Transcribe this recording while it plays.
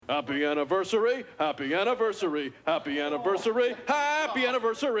Happy anniversary, happy anniversary, happy anniversary, happy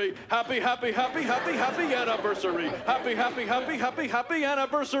anniversary, happy anniversary, happy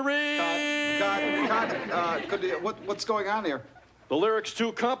anniversary. What's going on here? The lyrics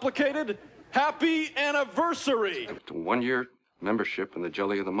too complicated? Happy anniversary. To 1 year membership in the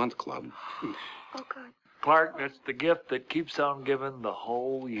Jelly of the Month Club. Oh, God. Clark, that's the gift that keeps on giving the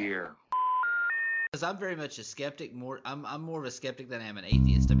whole year. Because I'm very much a skeptic. I'm more of a skeptic than I am an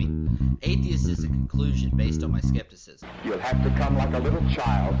atheist. I mean, atheist is a conclusion based on my skepticism. You'll have to come like a little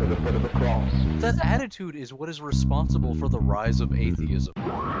child to the foot of the cross. That attitude is what is responsible for the rise of atheism.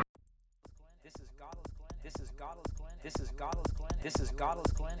 This is Godless Glenn. This is Godless Glenn. This is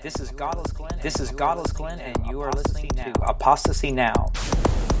Godless Glenn. This is Godless Glenn. This is Godless Glenn. This is Godless Glenn, and you are listening to Apostasy Now.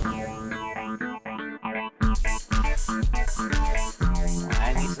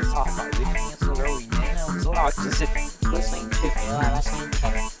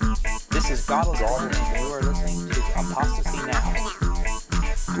 This is Godless Glenn, and you are listening to Apostasy Now.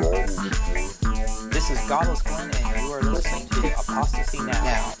 This is Godless Glenn, and you are listening to Apostasy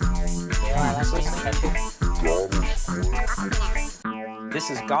Now. This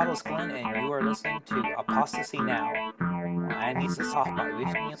is Godless Glenn, and you are listening to Apostasy Now.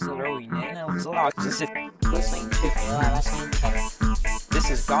 This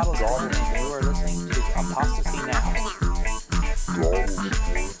is Godless Glenn, and you are listening to Apostasy Now.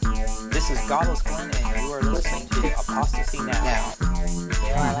 This is Godless Glenn, and you are listening to Apostasy Now.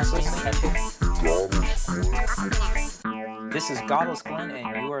 This is Godless Glenn,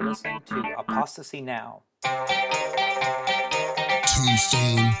 and you are listening to Apostasy Now.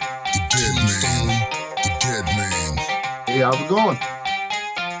 Tombstone, the dead man. Hey, how's it going?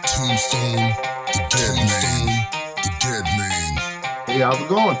 Tombstone, the dead man. Hey, how's it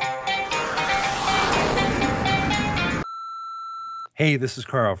going? Hey, this is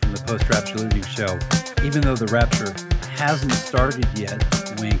Carl from the Post-Rapture Living Show. Even though the rapture hasn't started yet,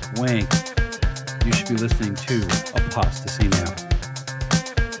 wink, wink, you should be listening to Apostasy Now.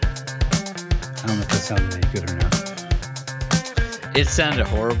 I don't know if that sounded any good or not. It sounded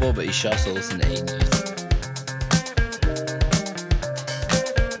horrible, but you should also listen to A News.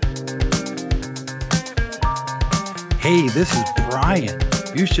 Hey, this is Brian.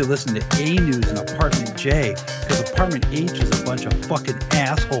 You should listen to A News in Apartment J, because Apartment H is a bunch of fucking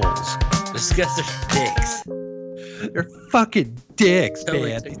assholes. Those guys are dicks. They're fucking dicks,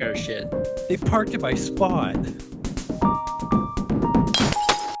 Totally man. took our shit. They parked in my spot. Here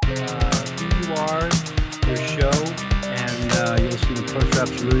you are, your show, and you'll see the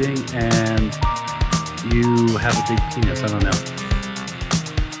post-rapture looting, and you have a big penis. I don't know.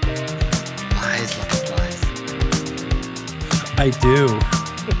 Lies, lies, lies. I do.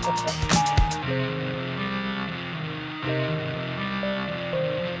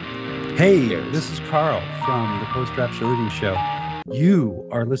 Hey, this is Carl from the Post-Rapture Looting Show. You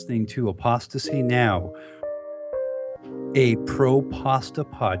are listening to Apostasy Now, a pro-pasta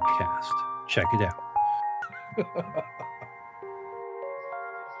podcast. Check it out.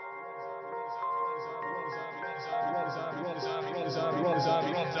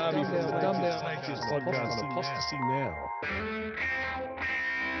 Apostasy Now.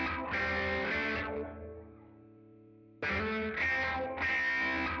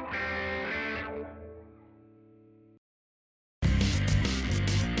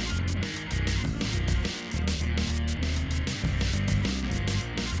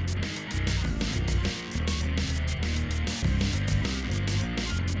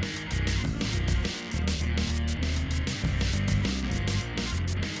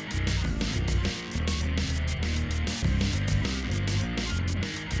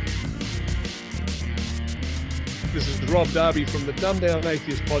 This is Rob Darby from the Dumb Down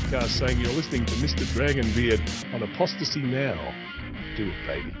Atheist podcast saying you're listening to Mr. Dragonbeard on Apostasy Now. Do it,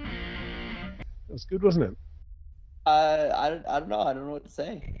 baby. That was good, wasn't it? I don't know. I don't know what to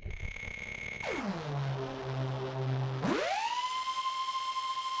say.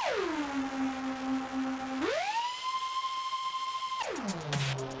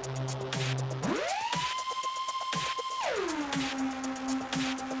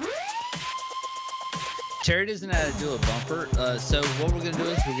 Terry doesn't know how to do a bumper, so what we're going to do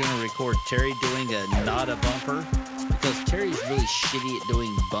is we're going to record Terry doing a not a bumper, because Terry's really shitty at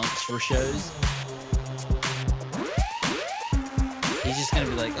doing bumps for shows. He's just going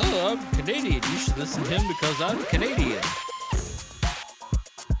to be like, oh, I'm Canadian, you should listen to him because I'm Canadian.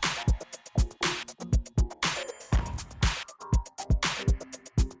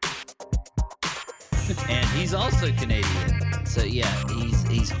 And he's also Canadian, so yeah,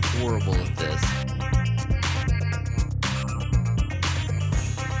 he's horrible at this.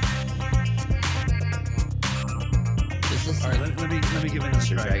 All right, let me give it a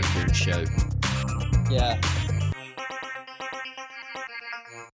Mr. try. Dragon Beard Show. Yeah.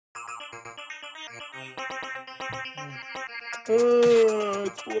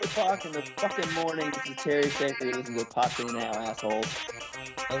 It's 4 o'clock in the fucking morning. This is Terry Saker. You listen to Apostasy Now, assholes.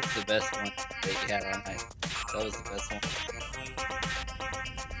 That was the best one that you had all night. That was the best one.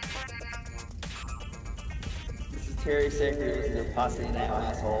 This is Terry Saker. You listen to Apostasy Now,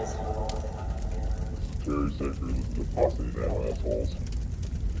 assholes. Terry Saker, listen to Apostasy Now, assholes.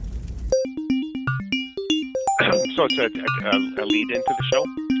 So it's a lead into the show.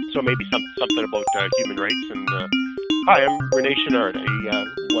 So maybe something about human rights. And hi, I'm Renee Chenard. I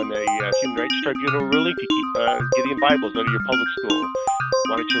won a Human Rights Tribunal ruling to keep Gideon Bibles out of your public school.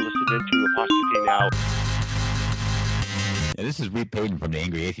 Why don't you listen into Apostasy Now? Yeah, this is Reed Payton from the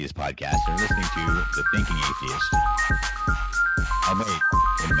Angry Atheist podcast. You're listening to The Thinking Atheist. Oh, wait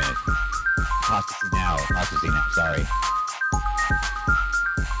a minute. Apostasy Now, sorry.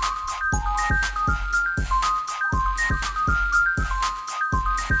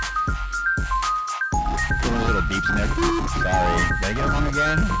 Little beeps in there. Sorry. Did I get it wrong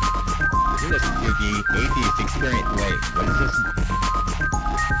again? You're listening to the Atheist Experience. Wait, what is this?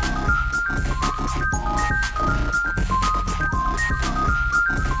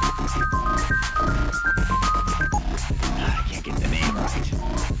 I can't get the name right.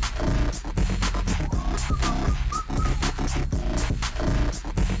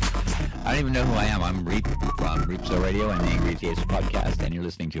 I don't even know who I am. I'm Reap from Reapso Radio and the Angry Atheist podcast, and you're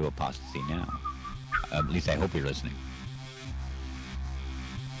listening to Apostasy Now. At least I hope you're listening.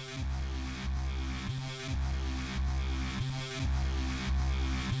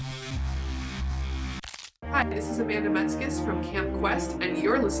 Hi, this is Amanda Metzkes from Camp Quest, and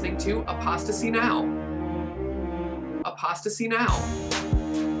you're listening to Apostasy Now. Apostasy Now.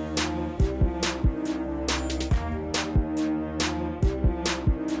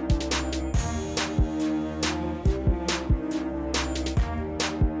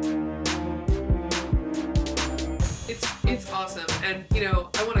 It's awesome, and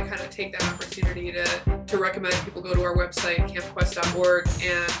I want to kind of take that opportunity to recommend people go to our website, campquest.org,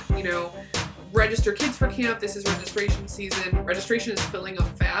 and register kids for camp. This is registration season. Registration is filling up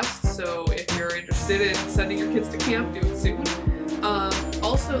fast, so if you're interested in sending your kids to camp, do it soon.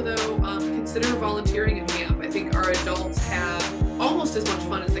 Also, though, consider volunteering at camp. I think our adults have almost as much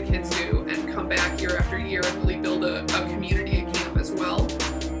fun as the kids do, and come back year after year and really build a community at camp as well.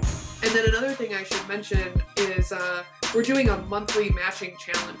 And then another thing I should mention is we're doing a monthly matching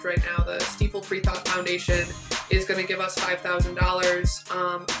challenge right now. The Stiefel Free Thought Foundation is going to give us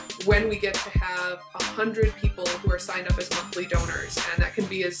 $5,000 when we get to have 100 people who are signed up as monthly donors. And that can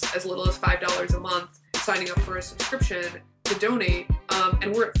be as little as $5 a month signing up for a subscription to donate.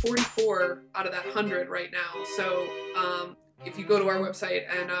 And we're at 44 out of that 100 right now. So if you go to our website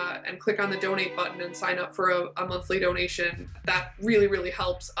and click on the donate button and sign up for a monthly donation, that really, really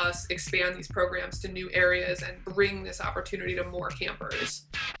helps us expand these programs to new areas and bring this opportunity to more campers.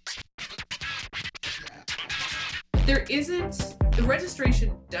 The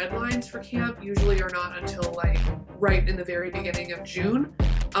registration deadlines for camp usually are not until right in the very beginning of June.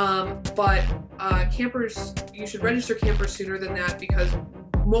 But campers, you should register campers sooner than that, because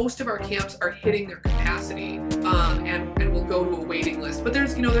most of our camps are hitting their capacity and will go to a waiting list. But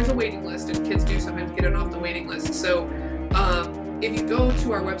there's a waiting list, and kids do sometimes get it off the waiting list. So if you go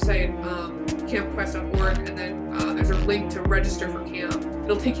to our website, campquest.org, and then there's a link to register for camp,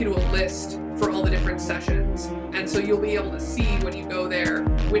 it'll take you to a list for all the different sessions. And so you'll be able to see when you go there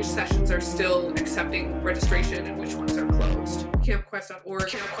which sessions are still accepting registration and which ones are closed. Campquest.org,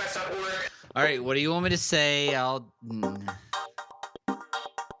 campquest.org. All right, what do you want me to say?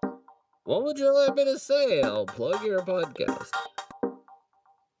 What would you like me to say? I'll plug your podcast.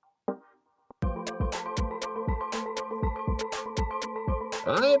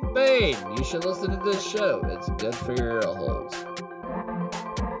 I'm Bane. You should listen to this show. It's good for your ear holes.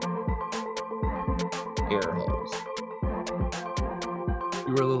 Ear holes.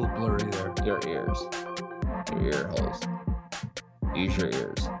 You were a little blurry there. Your ears. Your ear holes. Use your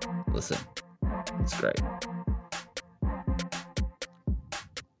ears. Listen. It's great.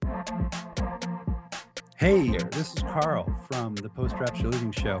 Hey, this is Carl from the Post-Rapture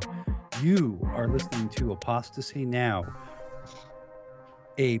Living Show. You are listening to Apostasy Now,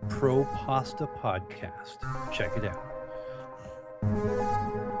 a pro-pasta podcast. Check it out.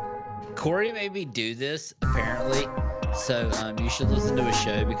 Corey made me do this, apparently. So you should listen to his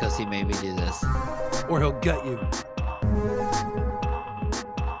show because he made me do this. Or he'll gut you.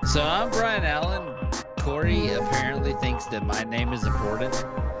 So I'm Brian Allen. Corey apparently thinks that my name is important.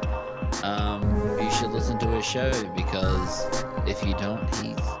 You should listen to his his show because if you don't,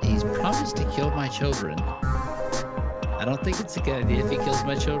 he's promised to kill my children. I don't think it's a good idea if he kills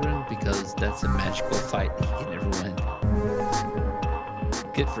my children because that's a magical fight he can never win.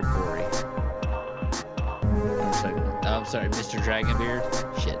 Good for Corey. I'm sorry, Mr. Dragonbeard.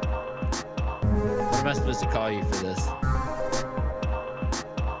 Shit. What am I supposed to call you for this?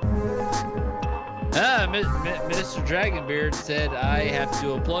 Mr. Dragonbeard said I have to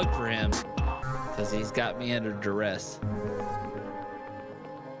do a plug for him because he's got me under duress.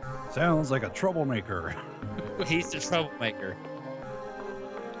 Sounds like a troublemaker. He's the troublemaker.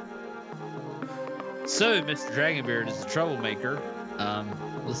 So, Mr. Dragonbeard is a troublemaker.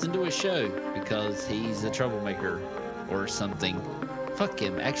 Listen to his show because he's a troublemaker or something. Fuck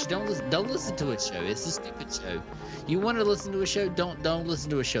him. Actually, don't listen to his show. It's a stupid show. You want to listen to a show? Don't listen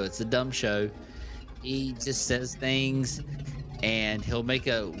to a show. It's a dumb show. He just says things, and he'll make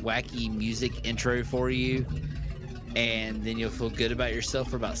a wacky music intro for you, and then you'll feel good about yourself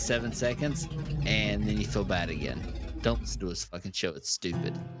for about 7 seconds, and then you feel bad again. Don't listen to his fucking show. It's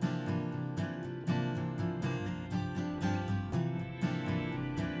stupid.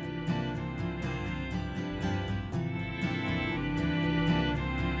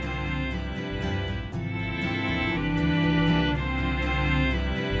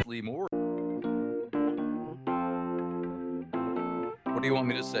 More. What do you want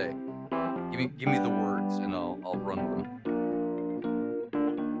me to say? Give me the words and I'll run with them.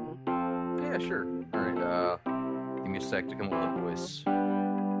 Yeah, sure. All right. Give me a sec to come up with a voice.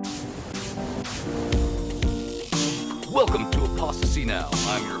 Welcome to Apostasy Now.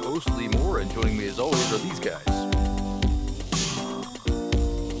 I'm your host Lee Moore, and joining me as always are these guys.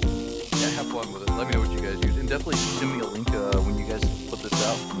 Yeah, have fun with it. Let me know what you guys use, and definitely send me a link when you guys put this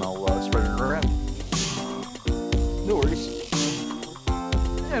out, and I'll spread it around. No worries.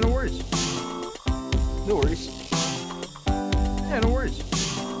 Yeah, no worries. No worries. Yeah, no worries.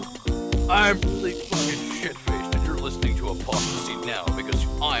 I'm really fucking shit-faced, and you're listening to Apostasy Now because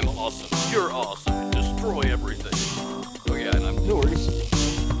I'm awesome. You're awesome, and destroy everything. Oh yeah, and I'm no worries.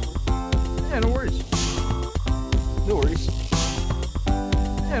 Yeah, no worries. No worries.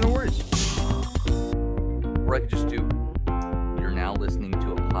 Yeah, no worries. Or I could just do. You're now listening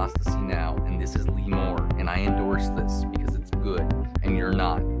to Apostasy Now, and this is Lee Moore, and I endorse this because it's good, and you're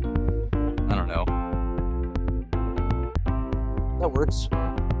not. I don't know. That works.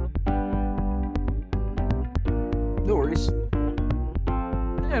 No worries.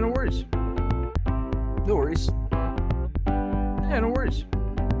 Yeah, no worries. No worries. Yeah, no worries.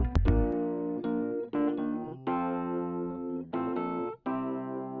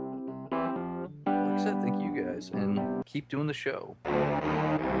 Like I said, thank you guys, and keep doing the show.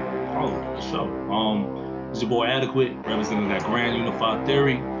 Oh, the show. It's your boy Adequate, representing that Grand Unified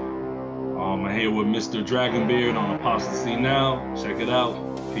Theory. I'm here with Mr. Dragonbeard on Apostasy Now. Check it out.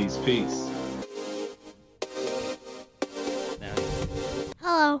 Peace, peace.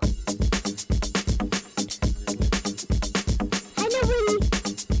 Hello. Hi, nobody.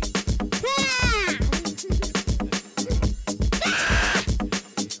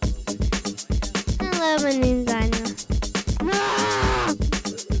 Hello, my name's Anya.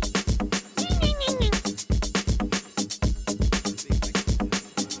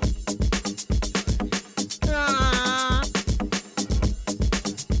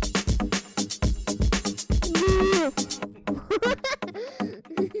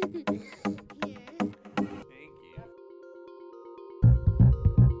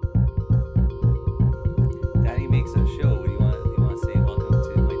 Daddy makes a show. What do you want to say? Welcome to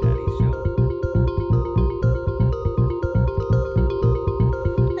my daddy's show.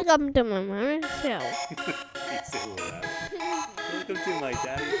 Welcome to my mom's show. Welcome to my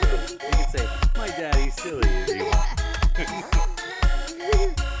daddy's show. You can say, my daddy's silly if you want.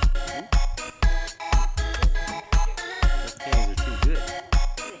 Those games are too good.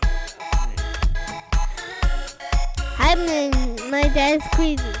 My dad's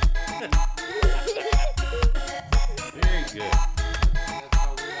crazy. Very good.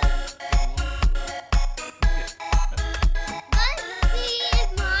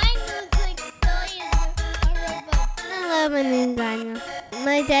 Hello, my name's Anya.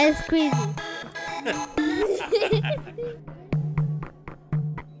 My dad's crazy.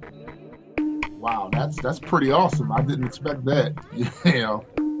 Wow, that's pretty awesome. I didn't expect that. Yeah.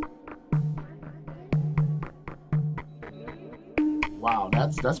 Wow,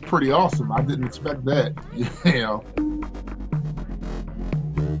 that's pretty awesome. I didn't expect that. Yeah.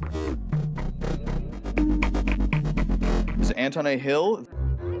 Is it Anton A. Hill?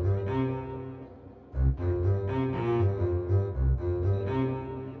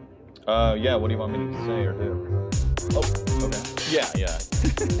 Yeah, what do you want me to say or do? Oh, okay. Yeah.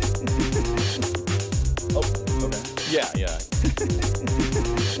 Oh, okay. Yeah.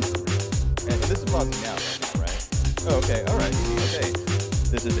 And this is pausing now, right? Oh, okay, alright, okay.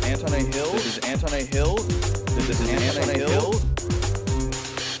 This is Anton A. Hill. This is Anton A. Hill. This is Anton A. Hill.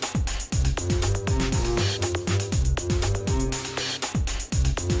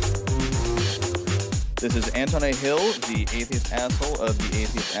 This is Anton A. Hill, the Atheist Asshole of the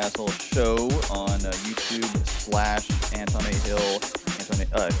Atheist Asshole Show on YouTube/Anton A. Hill,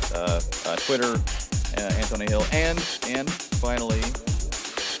 Twitter, Anton A. Hill, and finally,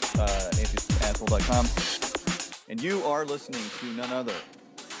 atheistasshole.com. And you are listening to none other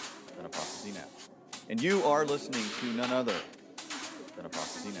than Apostasy Now. And you are listening to none other than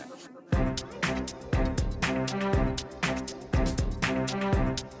Apostasy Now.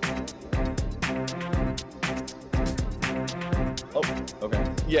 Oh, okay.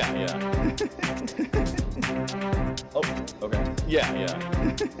 Yeah. Oh, okay. Yeah.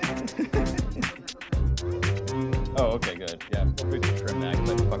 Oh, okay, good. Yeah, feel free to trim that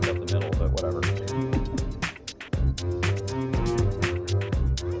because I fucked up the middle, but whatever.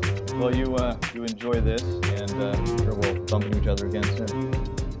 Well, you enjoy this, and I'm sure we'll bump into each other again soon.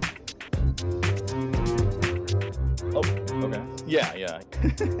 Oh, okay. Yeah.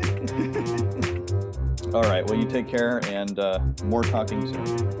 All right, well, you take care, and more talking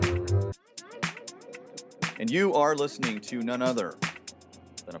soon. And you are listening to none other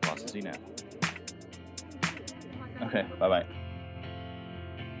than Apostasy Now. Okay, bye-bye.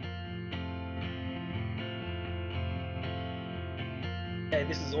 Hey,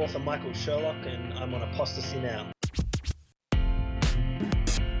 this is author Michael Sherlock, and I'm on Apostasy Now.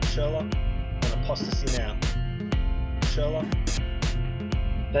 Sherlock on Apostasy Now. Sherlock.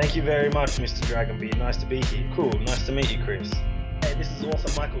 Thank you very much, Mr. Dragonbeard. Nice to be here. Cool, nice to meet you, Chris. Hey, this is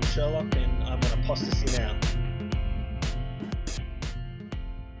author Michael Sherlock, and I'm on Apostasy Now.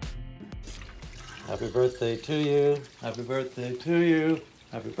 Happy birthday to you. Happy birthday to you.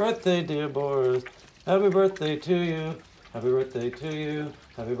 Happy birthday, dear Boris. Happy birthday to you. Happy birthday to you.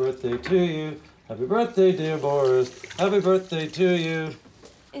 Happy birthday to you. Happy birthday, dear Boris. Happy birthday to you.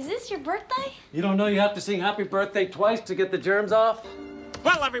 Is this your birthday? You don't know you have to sing happy birthday twice to get the germs off?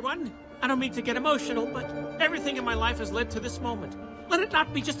 Well, everyone, I don't mean to get emotional, but everything in my life has led to this moment. Let it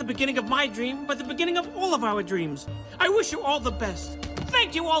not be just the beginning of my dream, but the beginning of all of our dreams. I wish you all the best.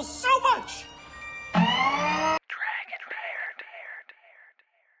 Thank you all so much!